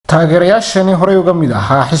taagerayaashani horey uga mid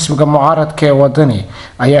ahaa xisbiga mucaaradka ee wadani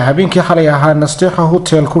ayaa habeenkii xalay ahaa nasteexo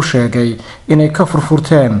hotel ku sheegay inay ka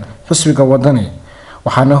furfurteen xisbiga wadani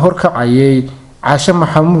waxaana horkacayay caashe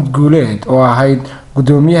maxamuud guuleed oo ahayd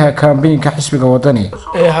gudoomiyaha kaambeynka xisbiga wadani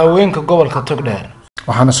ee haweenka gobolka togdheer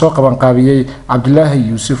waxaana soo qaban qaabiyay cabdilaahi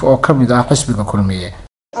yuusuf oo ka mid ah xisbiga kulmiye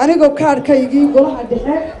anigoo kaarkaygii golaha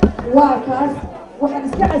dhexe waa kaas waxaan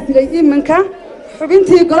iska casilay iminka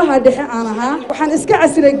xubintii golaha dhexe aan ahaa waxaan iska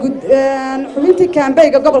casilay xubintii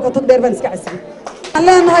kaambeeyga gobolka togdheer baan iska casilay aan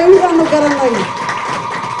leenahay waxaanu garanay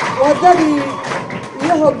wadadii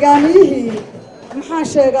iyo hogaamiyihii maxaan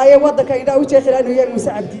sheegay wadanka indha u jeexiraan iyo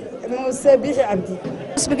Muuse Biixi Cabdi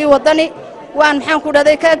xisbigii wadani waan maxaan ku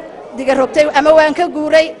dhaday ka diga rogtay ama waan ka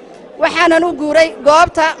guuray waxaanan u guuray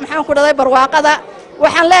goobta maxaan ku dhaday barwaaqada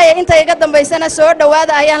waxaan leeyahay inta iga dambeysana soo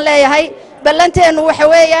dhawaada ayaan leeyahay ballanteenu waxa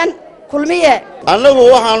weeyaan kulmiye annagu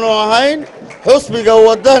waxaanu ahayn xisbiga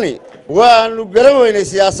wadani waanu garan weynay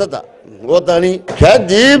siyaasadda wadani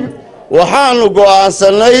kadib waxaanu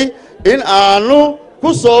go'aansanay in aanu ku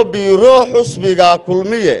soo biiro xisbiga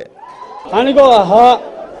kulmiye anigoo ahaa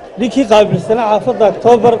ninkii qaabilsanaa xaafadda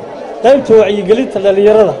Oktoobar qaybta wacyigelinta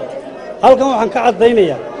dhalinyarada halkan waxaan ka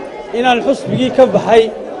cadaynayaa inaan xisbigii ka baxay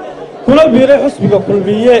kuna biiray xisbiga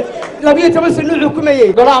kulmiye 12 sano xukumayay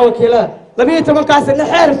golaha wakiilada 12 kaas sano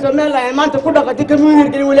xeer Soomaaliya maanta ku dhaqatay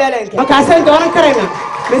community walaalanka markaasaan dooran karayna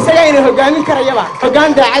misaga inuu hogaamin karayaba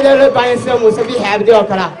hogaan daacad loo baahan sida Muuse Biixi Cabdi oo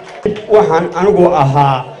kala waxaan anigu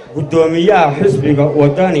ahaa gudoomiyaha xisbiga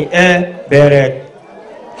wadani ee beereed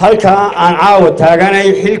halka aan caawa taaganay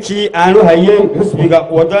xilkii aan u hayay xisbiga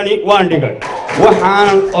wadani waan dhigay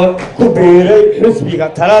waxaan ku biiray xisbiga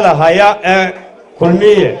talada haya ee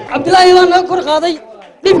kulmiye Cabdilaahi waan kor qaaday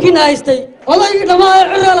dibkiina haystay odaygii dhamaa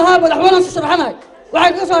cirra lahaa madaxweynaha sharaxanay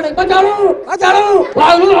waxay ka soo dhigay bajaro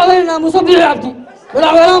waxaan u codeynaa Muuse Biixi Cabdi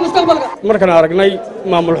madaxweynaha mustaqbalka markaan aragnay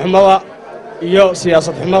maamul xumada iyo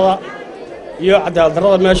siyaasad xumada iyo cadaalad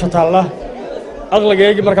darrada meesha taalla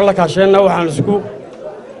aqligeeygi marka la kaasheenna waxaan isku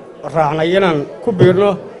raacnay inaan ku biirno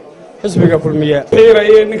xisbiga kulmiye biiray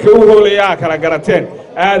ninka uu howlayaa kala garateen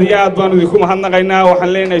aad iyo aad baan idinku mahadnaqaynaa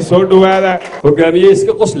waxaan leenahay soo dhawaada hogaamiye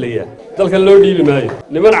iska qoslaya dalka loo dhiibi maayo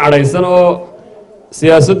niman cadhaysan oo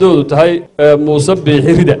siyaasadoodu tahay Muuse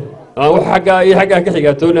Biixi rida aan wax xagga ka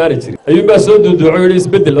xigaatoona aan jirin ayuunbaa soo duuduuco yidhi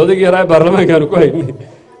isbedel odaygii yaraa baarlamaankaanu ku haynay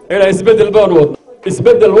ilaa isbedel baanu wadna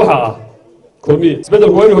isbedel waxa ah kulmiye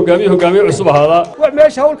isbedelku waa inuu hogaamiye cusub ahaadaa wax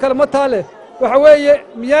meesha hawl kale ma taale waxa weeye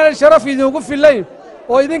miyaan sharaf idinku filayn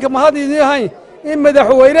oo idinka mahad idin ahayn in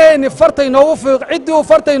madaxweynaheeni fartay noogu fiiq cidii uu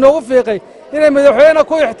fartay noogu fiiqay inay madaxweynaha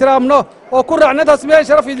ku ixtiraamno oo ku raacnataas miyaan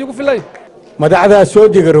sharaf idinku filayn madaxda soo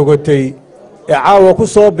diga rogotay ee caawa ku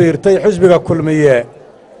soo biirtay xisbiga kulmiye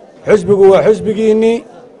xisbigu waa xisbigiini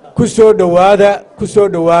ku soo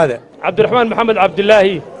dhawaada cabdiraxmaan maxamed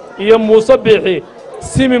cabdilaahi iyo Muuse Biixi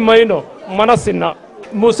simi mayno mana sinna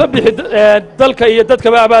Muuse Biixi dalka iyo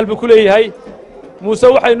dadkaba abaal buu ku leeyahay Muuse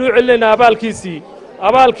waxaynu u celinaynaa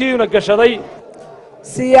abaalkiina gashaday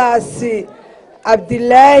siyaasi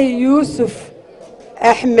Cabdilaahi Yuusuf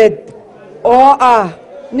Axmed oo ah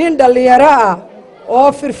nin dhalinyaro ah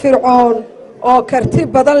oo firfircoon oo karti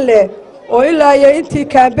badan leh oo ilaa iyo intii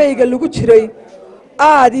kaambeeyga lagu jiray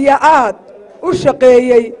aad iyo aad u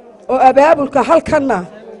shaqeeyay oo abaabulka halkanna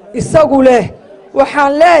isagu leh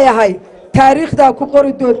waxaan leeyahay taariikhda ku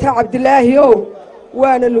qori doonta Cabdilaahi oo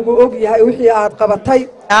waana lagu og yahay wixii aad qabatay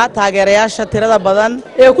taageerayaasha tirada badan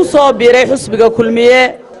ee ku soo biiray xisbiga kulmiye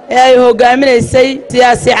ee ay hogaaminaysay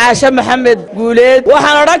siyaasi caashe maxamed guuleed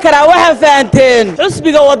waxaan oran karaa waxaan fahanteen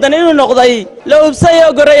xisbiga wadani inuu noqday la ubsay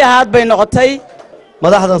oo goray ahaad bay noqotay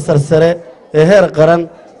madaxda sarsare ee heer qaran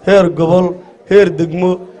heer gobol heer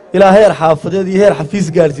degmo ilaa heer xaafadeed iyo heer xafiis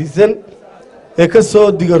gaarsiisan ee ka soo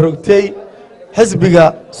diga rogtay xisbiga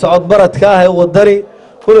socod baradka ah ee wadani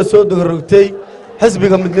kuna soo diga rogtay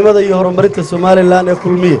xisbiga midnimada iyo horumarinta Soomaaliland ee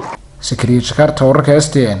kulmiye zakaria Jakarta wararka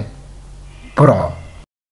STN burco.